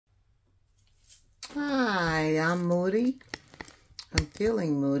I'm Moody. I'm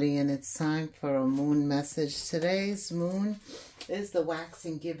feeling moody, and it's time for a moon message. Today's moon is the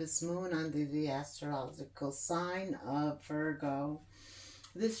waxing gibbous moon under the astrological sign of Virgo.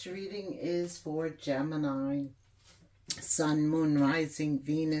 This reading is for Gemini. Sun, Moon, Rising,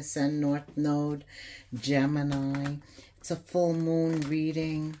 Venus, and North Node, Gemini. It's a full moon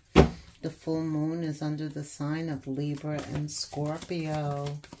reading. The full moon is under the sign of Libra and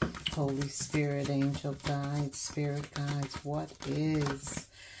Scorpio. Holy Spirit, angel guides, spirit guides, what is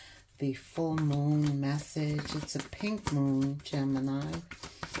the full moon message? It's a pink moon, Gemini.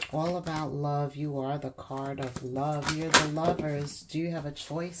 All about love. You are the card of love. You're the lovers. Do you have a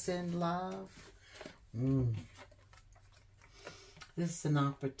choice in love? This is an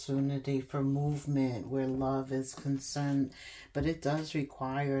opportunity for movement where love is concerned, but it does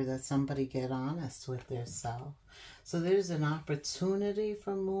require that somebody get honest with themselves. So there's an opportunity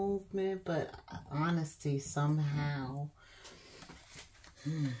for movement, but honesty somehow.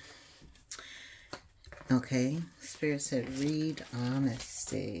 Okay, Spirit said read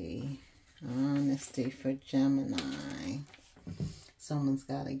honesty. Honesty for Gemini. Someone's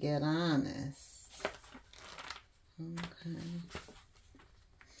got to get honest. Okay.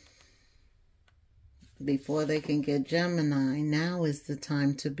 Before they can get Gemini, now is the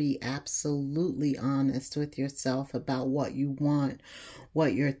time to be absolutely honest with yourself about what you want,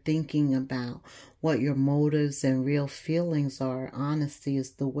 what you're thinking about, what your motives and real feelings are. Honesty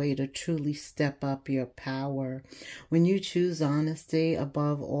is the way to truly step up your power. When you choose honesty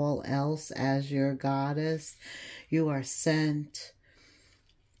above all else as your goddess, you are sent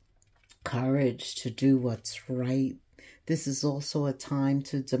courage to do what's right. This is also a time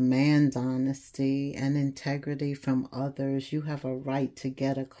to demand honesty and integrity from others. You have a right to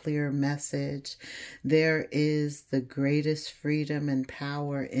get a clear message. There is the greatest freedom and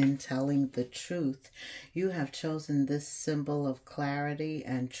power in telling the truth. You have chosen this symbol of clarity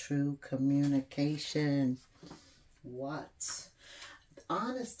and true communication. What?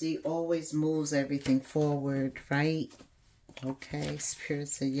 Honesty always moves everything forward, right? Okay, Spirit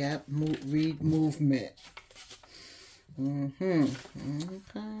said, yep, read movement. Okay.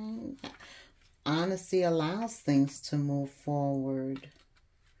 Honesty allows things to move forward.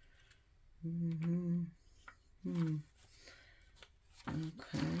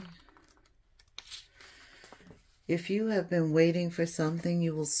 Okay. If you have been waiting for something,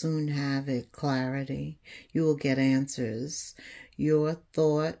 you will soon have it. Clarity. You will get answers.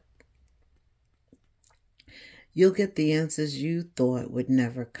 You'll get the answers you thought would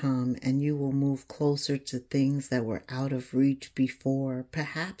never come, and you will move closer to things that were out of reach before.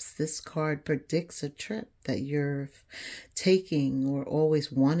 Perhaps this card predicts a trip that you're taking or always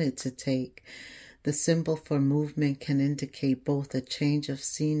wanted to take. The symbol for movement can indicate both a change of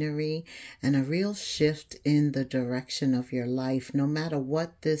scenery and a real shift in the direction of your life. No matter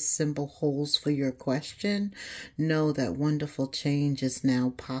what this symbol holds for your question, know that wonderful change is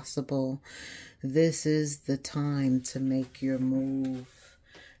now possible. This is the time to make your move.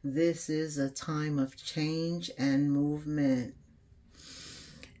 This is a time of change and movement.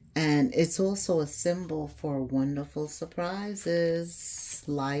 And it's also a symbol for wonderful surprises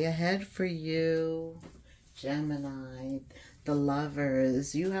lie ahead for you. Gemini, the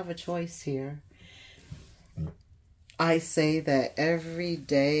lovers, you have a choice here. I say that every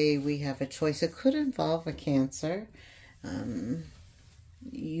day we have a choice. It could involve a Cancer.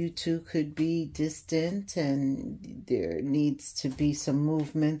 You two could be distant and there needs to be some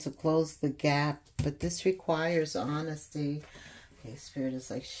movement to close the gap, but this requires honesty. Okay, Spirit is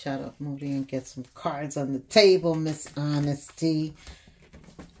like, shut up, Moody, and get some cards on the table, Miss Honesty.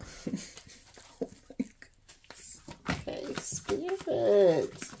 Oh my goodness. Okay,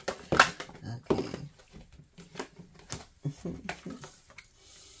 Spirit. Okay.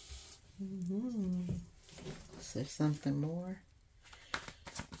 Is there something more?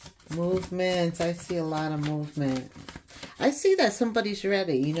 Movement. I see a lot of movement. I see that somebody's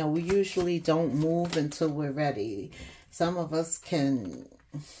ready. You know, we usually don't move until we're ready. Some of us can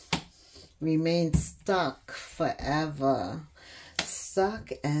remain stuck forever.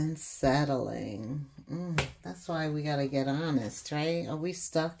 Stuck and settling. That's why we got to get honest, right? Are we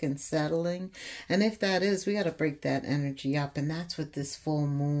stuck and settling? And if that is, we got to break that energy up. And that's what this full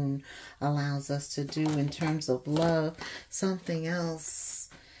moon allows us to do in terms of love. Something else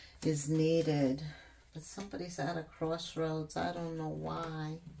is needed. But somebody's at a crossroads. I don't know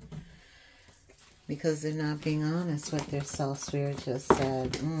why. Because they're not being honest with their self. Spirit just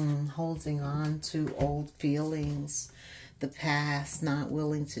said, holding on to old feelings, the past, not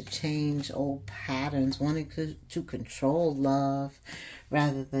willing to change old patterns, wanting to control love,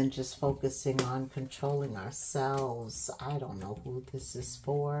 rather than just focusing on controlling ourselves. I don't know who this is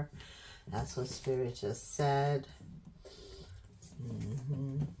for. That's what Spirit just said.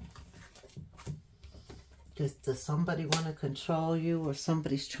 Does somebody want to control you, or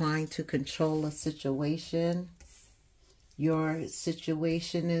somebody's trying to control a situation? Your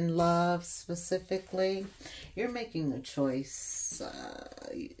situation in love specifically. You're making a choice.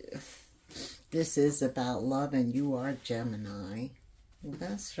 This is about love, and you are Gemini.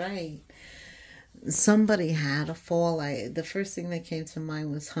 That's right. Somebody had a fall. The first thing that came to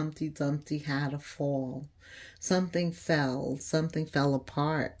mind was Humpty Dumpty had a fall. Something fell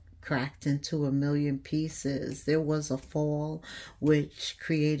apart, cracked into a million pieces. There was a fall which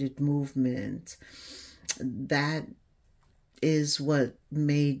created movement. That is what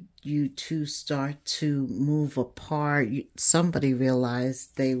made you two start to move apart. Somebody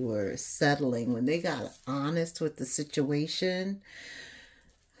realized they were settling. When they got honest with the situation,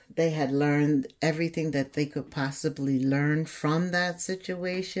 they had learned everything that they could possibly learn from that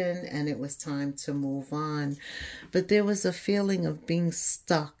situation, and it was time to move on. But there was a feeling of being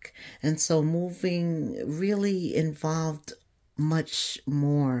stuck, and so moving really involved much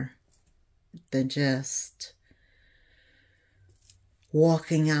more than just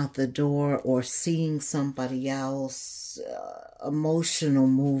walking out the door or seeing somebody else. Emotional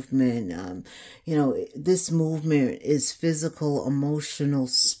movement. This movement is physical, emotional,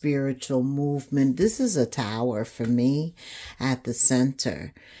 spiritual movement. This is a tower for me at the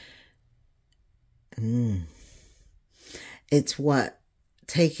center. It's what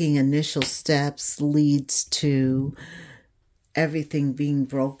taking initial steps leads to everything being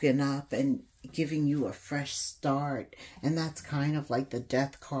broken up and giving you a fresh start. And that's kind of like the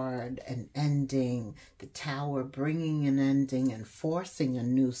death card, an ending, the tower bringing an ending and forcing a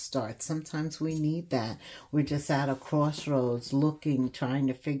new start. Sometimes we need that. We're just at a crossroads looking, trying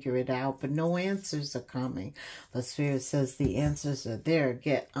to figure it out, but no answers are coming. But Spirit says the answers are there.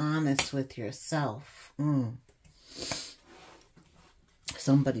 Get honest with yourself.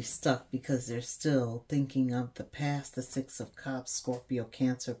 Somebody's stuck because they're still thinking of the past. The Six of Cups, Scorpio,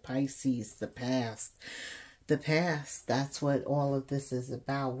 Cancer, Pisces, the past. The past, that's what all of this is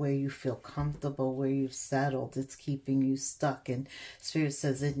about. Where you feel comfortable, where you've settled. It's keeping you stuck. And Spirit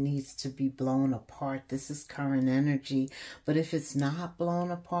says it needs to be blown apart. This is current energy. But if it's not blown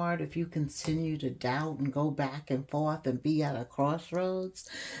apart, if you continue to doubt and go back and forth and be at a crossroads,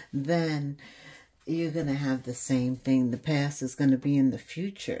 then you're going to have the same thing. The past is going to be in the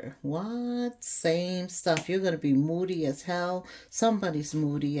future. What? Same stuff. You're going to be moody as hell. Somebody's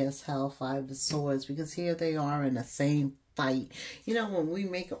moody as hell, Five of Swords, because here they are in the same fight. When we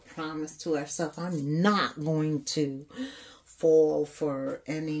make a promise to ourselves, I'm not going to fall for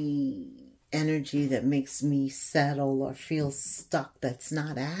any energy that makes me settle or feel stuck, that's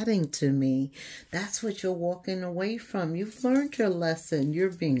not adding to me. That's what you're walking away from. You've learned your lesson.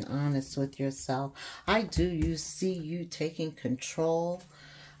 You're being honest with yourself. You see you taking control.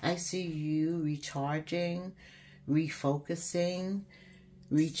 I see you recharging, refocusing,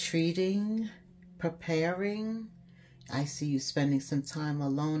 retreating, preparing. I see you spending some time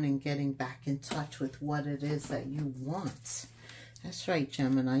alone and getting back in touch with what it is that you want. That's right,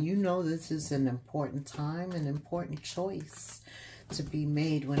 Gemini. This is an important time, an important choice to be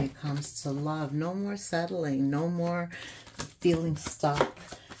made when it comes to love. No more settling. No more feeling stuck,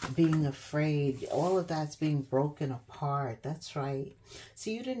 being afraid. All of that's being broken apart. That's right. So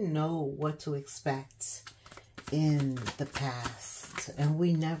you didn't know what to expect in the past. And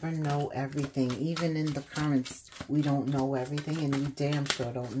we never know everything. Even in the current, we don't know everything. And we damn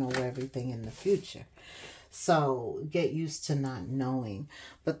sure don't know everything in the future. So get used to not knowing.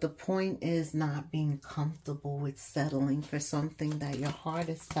 But the point is not being comfortable with settling for something that your heart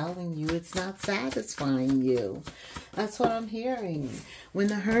is telling you it's not satisfying you. That's what I'm hearing. When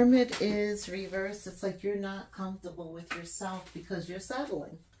the Hermit is reversed, it's like you're not comfortable with yourself because you're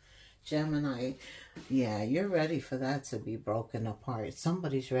settling. Gemini, yeah, you're ready for that to be broken apart.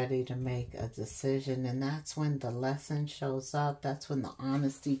 Somebody's ready to make a decision, and that's when the lesson shows up. That's when the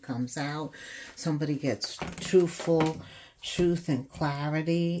honesty comes out. Somebody gets truthful, truth and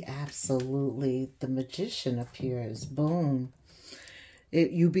clarity. Absolutely. The Magician appears. Boom.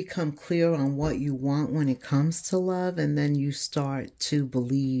 You become clear on what you want when it comes to love, and then you start to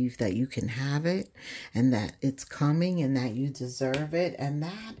believe that you can have it and that it's coming and that you deserve it. And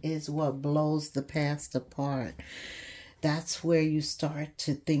that is what blows the past apart. That's where you start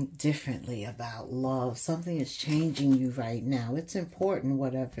to think differently about love. Something is changing you right now. It's important,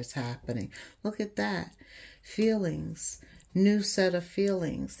 whatever's happening. Look at that. Feelings. New set of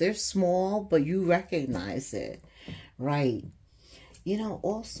feelings. They're small, but you recognize it. Right. You know,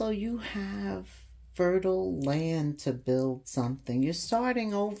 also you have fertile land to build something. You're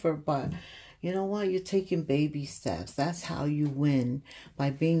starting over, but you know what? You're taking baby steps. That's how you win, by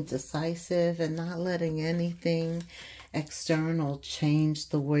being decisive and not letting anything external change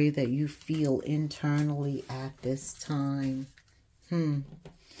the way that you feel internally at this time.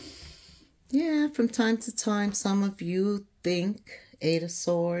 Yeah, from time to time, some of you think Eight of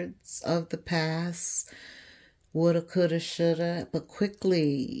Swords of the past, woulda, coulda, shoulda, but quickly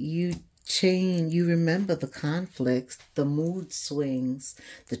you change. You remember the conflicts, the mood swings,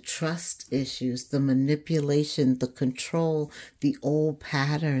 the trust issues, the manipulation, the control, the old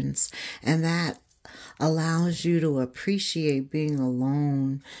patterns, and that allows you to appreciate being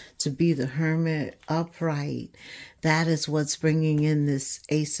alone, to be the hermit, upright. That is what's bringing in this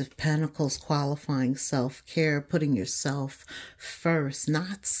Ace of Pentacles, qualifying self-care, putting yourself first,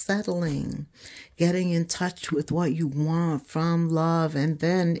 not settling, getting in touch with what you want from love, and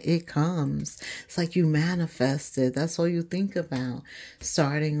then it comes. It's like you manifested. That's all you think about.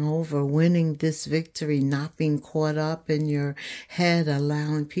 Starting over, winning this victory, not being caught up in your head,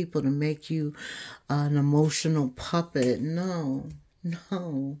 allowing people to make you an emotional puppet. No.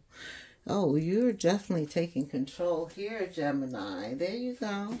 Oh, you're definitely taking control here, Gemini. There you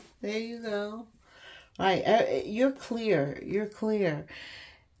go. There you go. All right, you're clear. You're clear.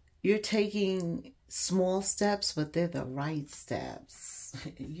 You're taking small steps, but they're the right steps.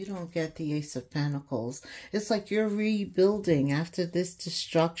 You don't get the Ace of Pentacles. It's like you're rebuilding. After this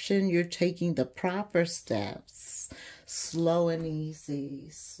destruction, you're taking the proper steps. Slow and easy.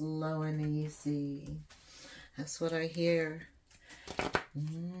 Slow and easy. That's what I hear.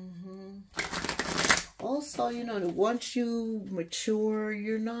 Also, you know, once you mature,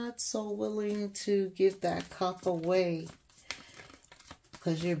 you're not so willing to give that cup away,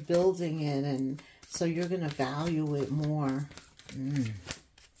 because you're building it, and so you're going to value it more.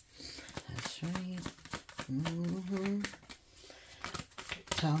 That's right.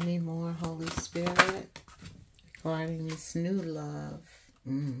 Tell me more, Holy Spirit, regarding this new love.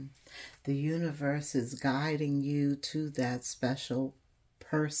 The universe is guiding you to that special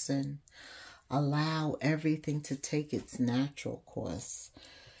person. Allow everything to take its natural course.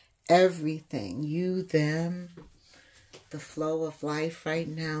 Everything. You, them, the flow of life right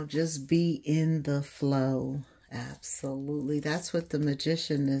now. Just be in the flow. Absolutely. That's what the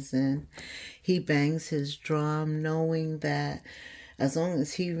magician is in. He bangs his drum knowing that as long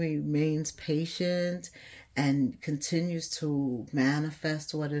as he remains patient and continues to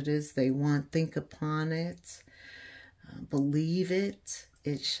manifest what it is they want, think upon it, believe it,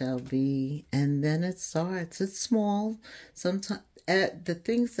 it shall be. And then it starts. It's small. Sometimes the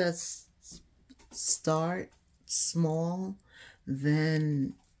things that start small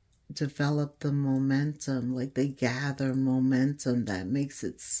then develop the momentum, like they gather momentum that makes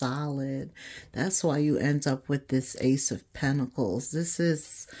it solid. That's why you end up with this Ace of Pentacles. This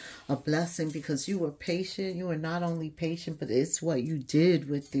is a blessing because you were patient. You were not only patient, but it's what you did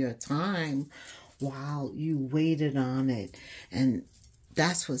with your time while you waited on it. And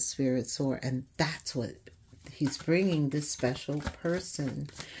that's what Spirit saw, and that's what he's bringing, this special person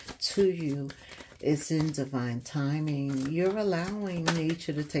to you. It's in divine timing. You're allowing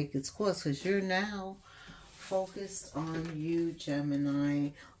nature to take its course because you're now focused on you, Gemini,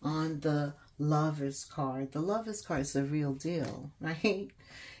 on the Lover's card. The Lover's card is the real deal, right?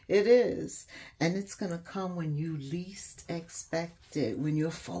 It is. And it's going to come when you least expect it, when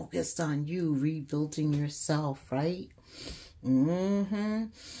you're focused on you, rebuilding yourself, right?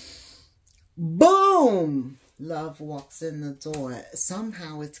 Boom! Love walks in the door.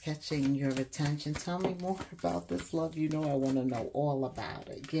 Somehow it's catching your attention. Tell me more about this love. You know I want to know all about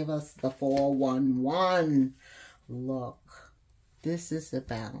it. Give us the 411. Look, this is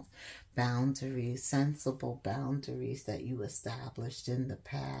about boundaries, sensible boundaries that you established in the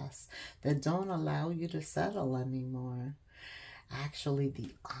past that don't allow you to settle anymore. Actually,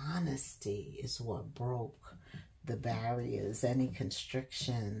 the honesty is what broke the barriers, any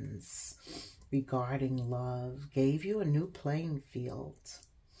constrictions regarding love, gave you a new playing field,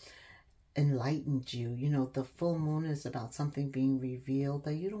 enlightened you. You know, the full moon is about something being revealed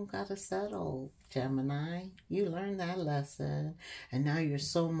that you don't got to settle, Gemini. You learned that lesson, and now you're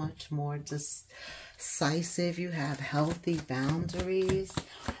so much more decisive. You have healthy boundaries,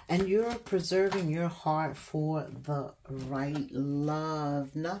 and you're preserving your heart for the right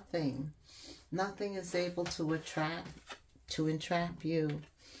love. Nothing is able to entrap you.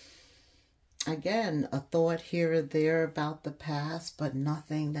 Again, a thought here or there about the past, but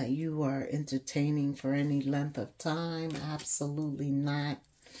nothing that you are entertaining for any length of time. Absolutely not.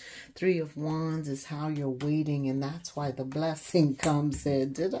 Three of Wands is how you're waiting, and that's why the blessing comes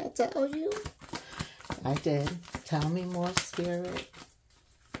in. Did I tell you? I did. Tell me more, Spirit.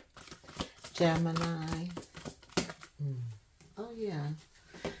 Gemini. Oh, yeah.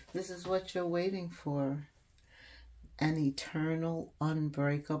 This is what you're waiting for. An eternal,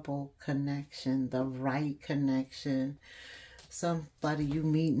 unbreakable connection. The right connection. Somebody you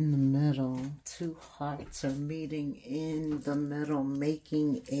meet in the middle. Two hearts are meeting in the middle,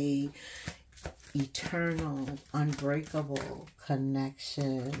 making a eternal, unbreakable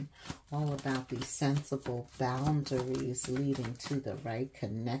connection. All about these sensible boundaries leading to the right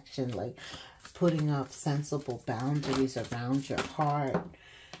connection. Like putting up sensible boundaries around your heart.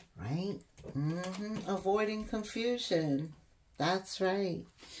 Right? Avoiding confusion. That's right.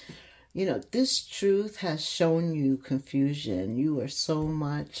 You know, this truth has shown you confusion. You are so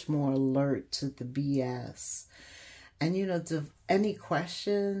much more alert to the BS. And, you know, any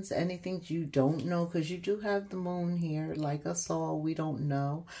questions, anything you don't know, because you do have the moon here, like us all, we don't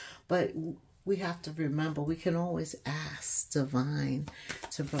know. But we have to remember, we can always ask Divine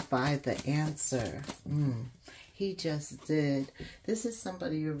to provide the answer. He just did. This is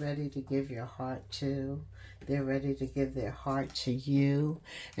somebody you're ready to give your heart to. They're ready to give their heart to you.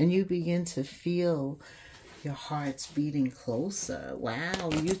 And you begin to feel your heart's beating closer.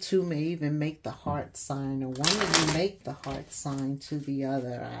 Wow, you two may even make the heart sign, or one of you make the heart sign to the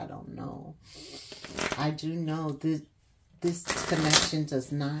other. I don't know. I do know this connection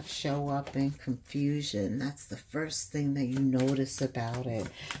does not show up in confusion. That's the first thing that you notice about it.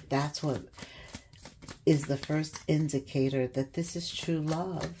 That's what is the first indicator that this is true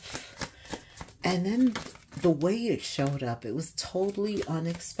love. And then the way it showed up, it was totally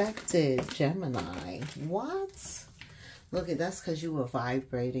unexpected, Gemini. What? Look, that's because you were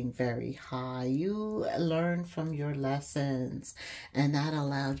vibrating very high. You learned from your lessons, and that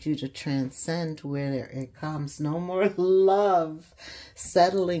allowed you to transcend where it comes. No more love,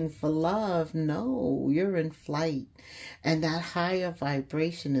 settling for love. No, you're in flight. And that higher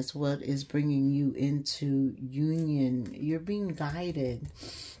vibration is what is bringing you into union. You're being guided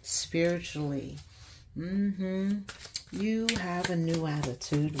spiritually. You have a new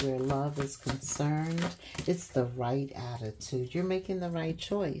attitude where love is concerned. It's the right attitude. You're making the right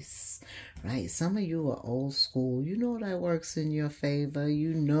choice, right? Some of you are old school. You know that works in your favor.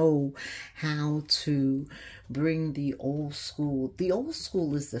 You know how to bring the old school. The old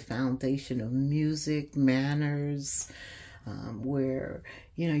school is the foundation of music, manners, where,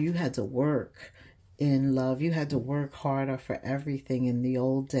 you know, you had to work in love. You had to work harder for everything in the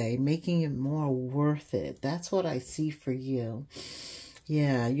old day, making it more worth it. That's what I see for you.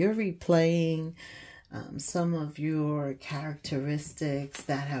 Yeah, you're replaying some of your characteristics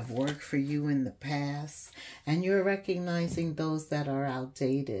that have worked for you in the past, and you're recognizing those that are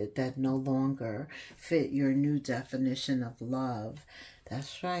outdated, that no longer fit your new definition of love.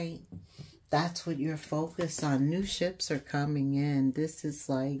 That's right. That's what you're focused on. New ships are coming in. This is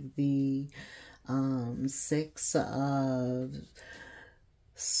like the Six of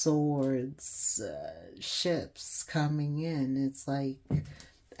Swords ships coming in. It's like,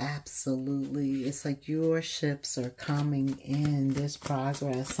 absolutely, it's like your ships are coming in. There's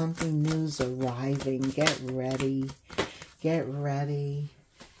progress. Something new's arriving. Get ready. Get ready.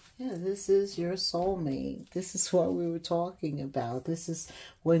 Yeah, this is your soulmate. This is what we were talking about. This is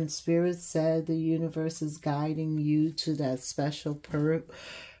when Spirit said the universe is guiding you to that special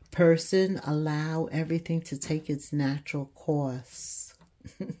person. Allow everything to take its natural course.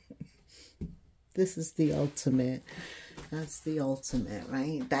 This is the ultimate. That's the ultimate,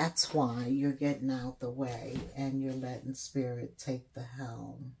 right? That's why you're getting out the way and you're letting Spirit take the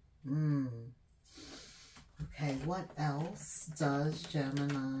helm. Okay, what else does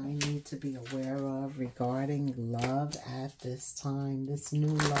Gemini need to be aware of regarding love at this time? This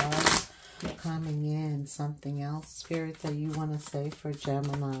new love coming in. Something else, Spirit, that you want to say for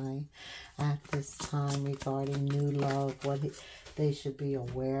Gemini at this time regarding new love, what they should be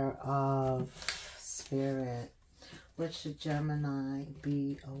aware of, Spirit. What should Gemini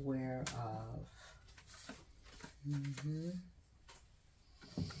be aware of?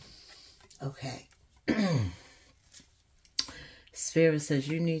 Okay. Spirit says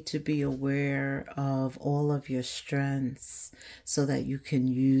you need to be aware of all of your strengths so that you can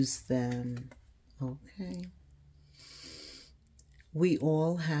use them. Okay. We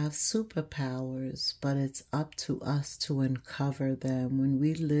all have superpowers, but it's up to us to uncover them. When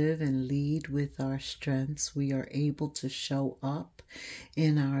we live and lead with our strengths, we are able to show up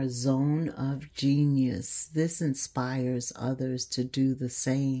in our zone of genius. This inspires others to do the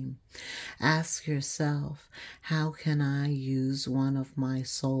same. Ask yourself, how can I use one of my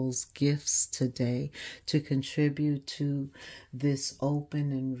soul's gifts today to contribute to this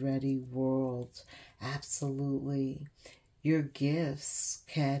open and ready world? Absolutely. Your gifts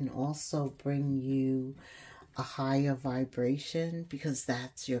can also bring you a higher vibration because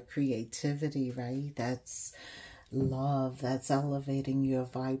that's your creativity, right? That's love. That's elevating your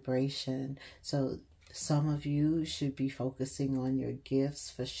vibration. So some of you should be focusing on your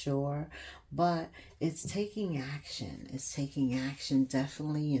gifts for sure, but it's taking action. It's taking action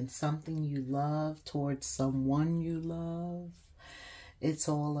definitely in something you love towards someone you love. It's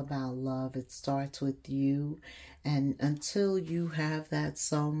all about love. It starts with you. And until you have that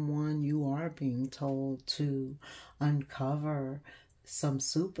someone, you are being told to uncover some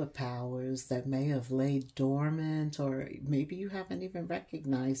superpowers that may have laid dormant, or maybe you haven't even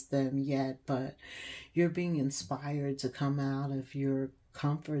recognized them yet, but you're being inspired to come out of your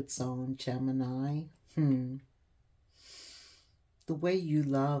comfort zone, Gemini. The way you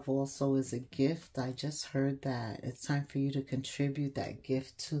love also is a gift. I just heard that. It's time for you to contribute that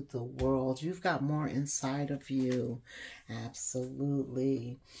gift to the world. You've got more inside of you.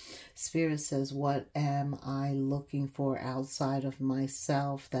 Absolutely. Spirit says, what am I looking for outside of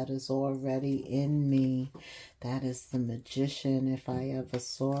myself that is already in me? That is the Magician, if I ever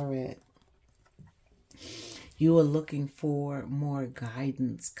saw it. You are looking for more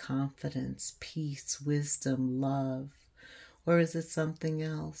guidance, confidence, peace, wisdom, love. Or is it something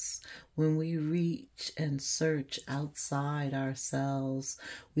else? When we reach and search outside ourselves,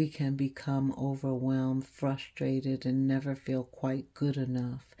 we can become overwhelmed, frustrated, and never feel quite good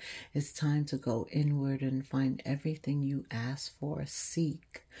enough. It's time to go inward and find everything you ask for.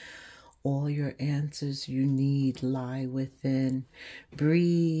 Seek. All your answers you need lie within.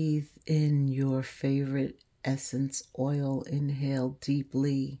 Breathe in your favorite essence oil. Inhale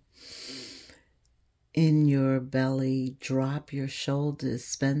deeply. In your belly, drop your shoulders,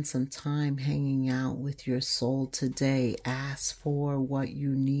 spend some time hanging out with your soul today. Ask for what you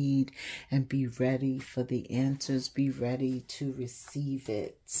need and be ready for the answers. Be ready to receive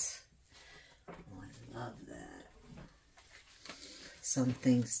it. Oh, I love that. Some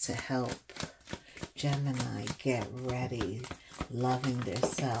things to help Gemini get ready, loving their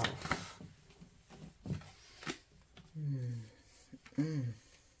self.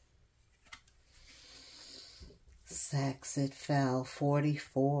 Sex, it fell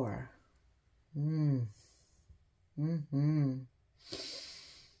 44.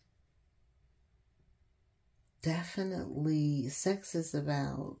 Definitely, sex is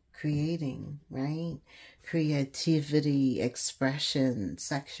about creating, right? Creativity, expression,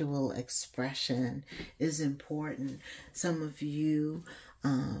 sexual expression is important. Some of you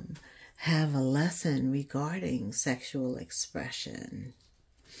have a lesson regarding sexual expression.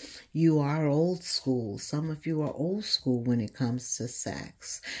 You are old school. Some of you are old school when it comes to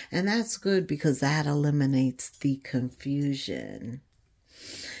sex. And that's good because that eliminates the confusion.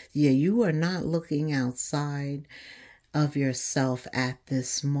 Yeah, you are not looking outside of yourself at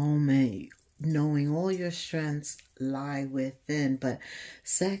this moment, knowing all your strengths lie within. But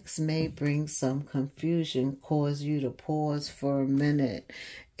sex may bring some confusion, cause you to pause for a minute.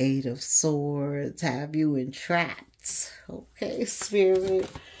 8 of Swords, have you entrapped. Okay, Spirit.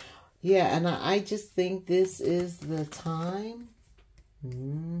 Yeah, and I just think this is the time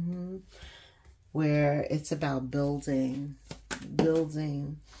where it's about building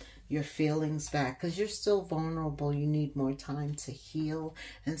your feelings back, because you're still vulnerable. You need more time to heal,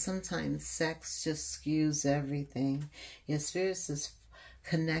 and sometimes sex just skews everything. Your Spirit says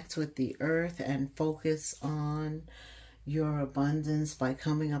connect with the earth and focus on your abundance by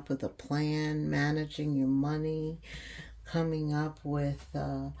coming up with a plan, managing your money, coming up with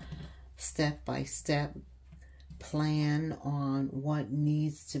step-by-step plan on what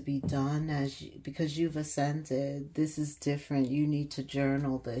needs to be done because you've ascended. This is different. You need to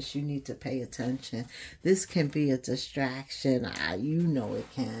journal this. You need to pay attention. This can be a distraction. You know it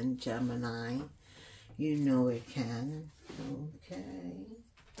can, Gemini. You know it can. Okay.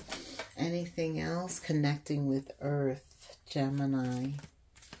 Anything else? Connecting with Earth, Gemini.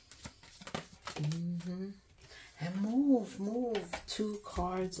 And move. 2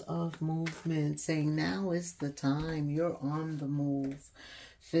 cards of movement, saying now is the time. You're on the move.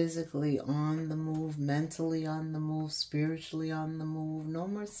 physically on the move, mentally on the move, spiritually on the move. No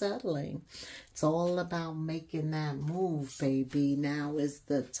more settling. It's all about making that move, baby. Now is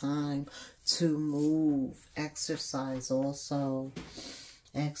the time to move. Exercise also.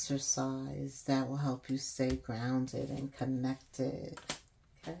 Exercise. That will help you stay grounded and connected.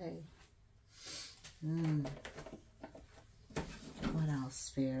 Okay. What else,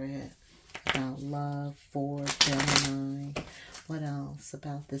 Spirit? About love for Gemini. What else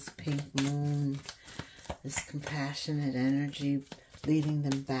about this pink moon? This compassionate energy leading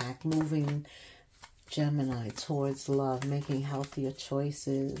them back, moving Gemini towards love, making healthier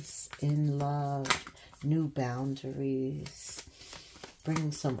choices in love, new boundaries,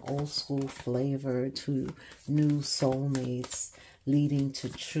 bringing some old school flavor to new soulmates, leading to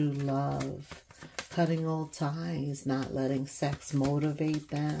true love, cutting old ties, not letting sex motivate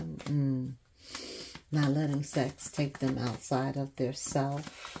them, not letting sex take them outside of their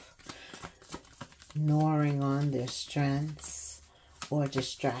self, gnawing on their strengths or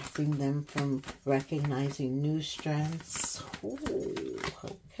distracting them from recognizing new strengths. Ooh,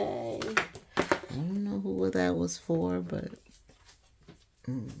 okay. I don't know who that was for, but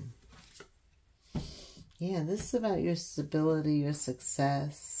yeah, this is about your stability, your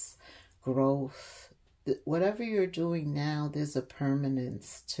success, growth. Whatever you're doing now, there's a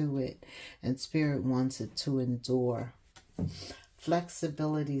permanence to it, and Spirit wants it to endure.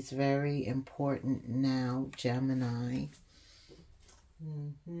 Flexibility is very important now, Gemini.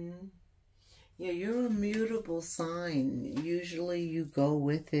 Yeah, you're a mutable sign. Usually you go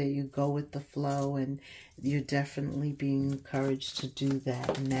with it, you go with the flow, and you're definitely being encouraged to do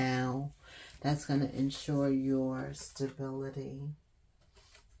that now. That's going to ensure your stability.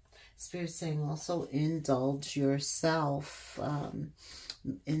 Spirit's saying also indulge yourself.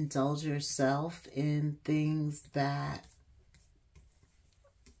 Indulge yourself in things that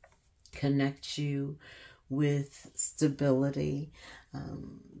connect you with stability.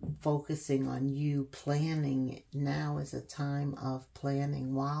 Focusing on you, planning. Now is a time of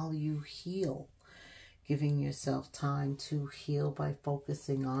planning while you heal. Giving yourself time to heal by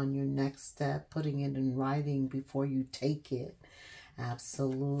focusing on your next step, putting it in writing before you take it.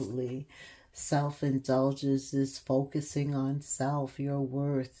 Absolutely. Self-indulgence is focusing on self, your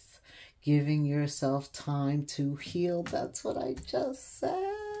worth, giving yourself time to heal. That's what I just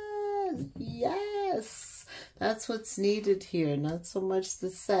said. Yes. That's what's needed here. Not so much the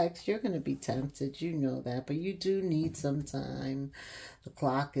sex. You're going to be tempted. You know that. But you do need some time. The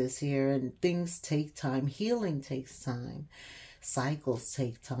clock is here and things take time. Healing takes time. Cycles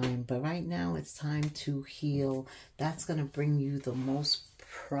take time. But right now it's time to heal. That's going to bring you the most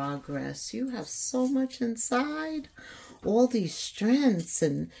progress. You have so much inside. All these strengths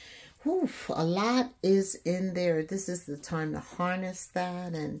and a lot is in there. This is the time to harness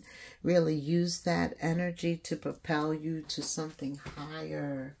that and really use that energy to propel you to something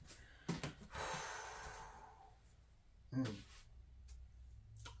higher.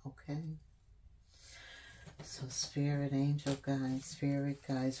 Okay. So spirit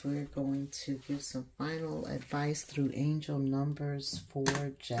guides, we're going to give some final advice through angel numbers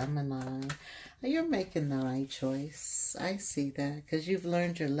for Gemini. You're making the right choice. I see that because you've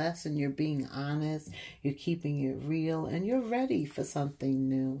learned your lesson. You're being honest. You're keeping it real. And you're ready for something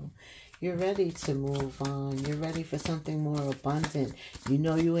new. You're ready to move on. You're ready for something more abundant. You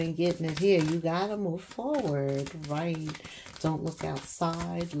know you ain't getting it here. You got to move forward, right? Don't look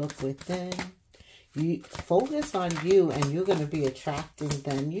outside. Look within. You focus on you and you're going to be attracting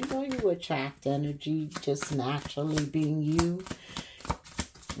them. You know you attract energy just naturally being you.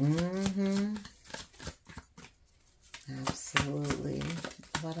 Absolutely.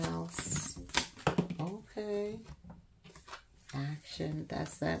 What else? Okay. Action.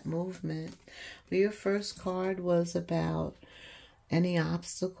 That's that movement. Well, your first card was about any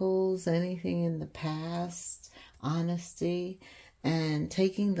obstacles, anything in the past, honesty. And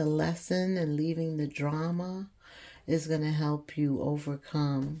taking the lesson and leaving the drama is going to help you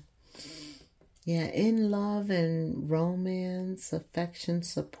overcome. Yeah, in love and romance, affection,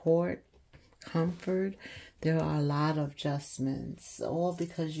 support, comfort, there are a lot of adjustments. All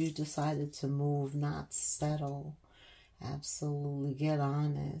because you decided to move, not settle. Absolutely. Get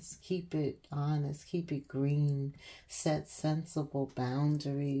honest. Keep it honest. Keep it green. Set sensible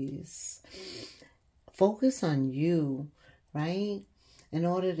boundaries. Focus on you. Right? In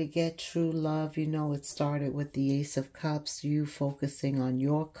order to get true love, you know, it started with the Ace of Cups, you focusing on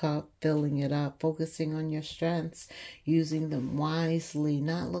your cup, filling it up, focusing on your strengths, using them wisely,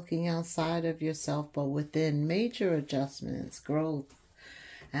 not looking outside of yourself, but within. Major adjustments, growth.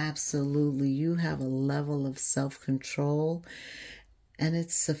 Absolutely. You have a level of self-control And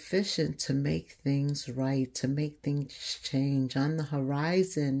it's sufficient to make things right, to make things change. On the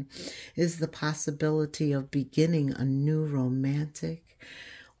horizon is the possibility of beginning a new romantic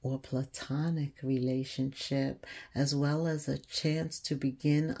or platonic relationship, as well as a chance to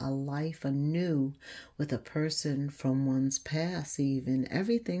begin a life anew with a person from one's past even.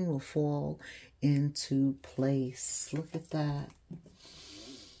 Everything will fall into place. Look at that.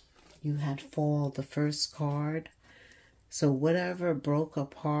 You had fall, the first card. So whatever broke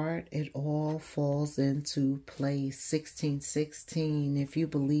apart, it all falls into place. 1616. If you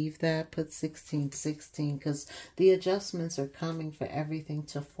believe that, put 1616, because the adjustments are coming for everything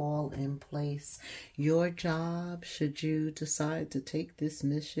to fall in place. Your job, should you decide to take this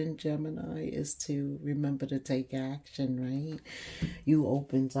mission, Gemini, is to remember to take action, right? You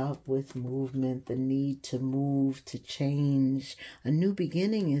opened up with movement, the need to move, to change. A new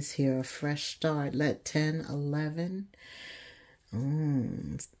beginning is here, a fresh start. Let 10, 11...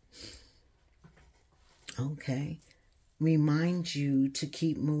 Okay. Remind you to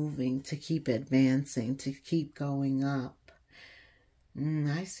keep moving, to keep advancing, to keep going up.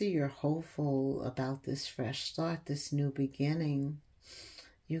 I see you're hopeful about this fresh start, this new beginning.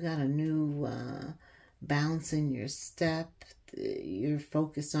 You got a new bounce in your step. You're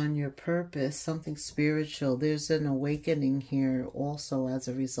focused on your purpose, something spiritual. There's an awakening here also as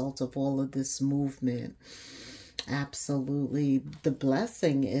a result of all of this movement. Absolutely. The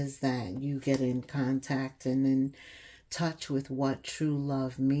blessing is that you get in contact and in touch with what true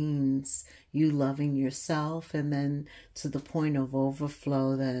love means. You loving yourself, and then to the point of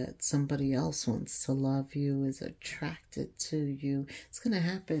overflow that somebody else wants to love you, is attracted to you. It's going to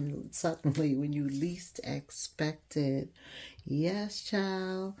happen suddenly when you least expect it. Yes,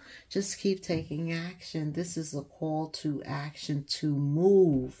 child. Just keep taking action. This is a call to action, to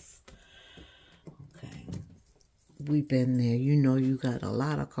move. Okay. We've been there. You know, you got a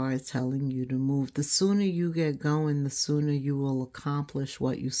lot of cards telling you to move. The sooner you get going, the sooner you will accomplish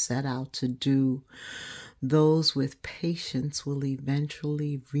what you set out to do. Those with patience will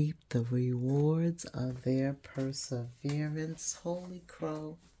eventually reap the rewards of their perseverance. Holy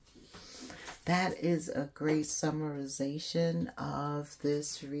crow. That is a great summarization of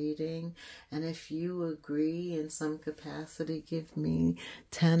this reading. And if you agree in some capacity, give me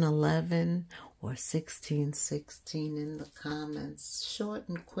 10, 11, or 16, 16 in the comments. Short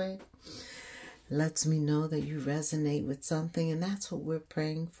and quick. Lets me know that you resonate with something, and that's what we're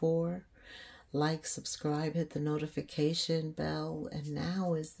praying for. Like, subscribe, hit the notification bell, and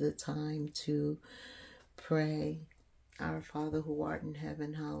now is the time to pray. Our Father who art in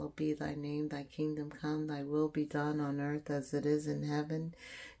heaven, hallowed be thy name. Thy kingdom come, thy will be done on earth as it is in heaven.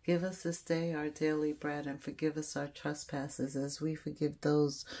 Give us this day our daily bread, and forgive us our trespasses as we forgive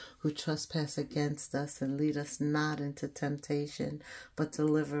those who trespass against us. And lead us not into temptation, but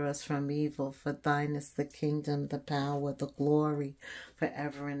deliver us from evil. For thine is the kingdom, the power, the glory,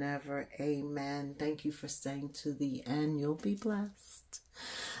 forever and ever. Amen. Thank you for staying to the end. You'll be blessed.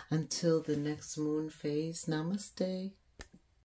 Until the next moon phase, namaste.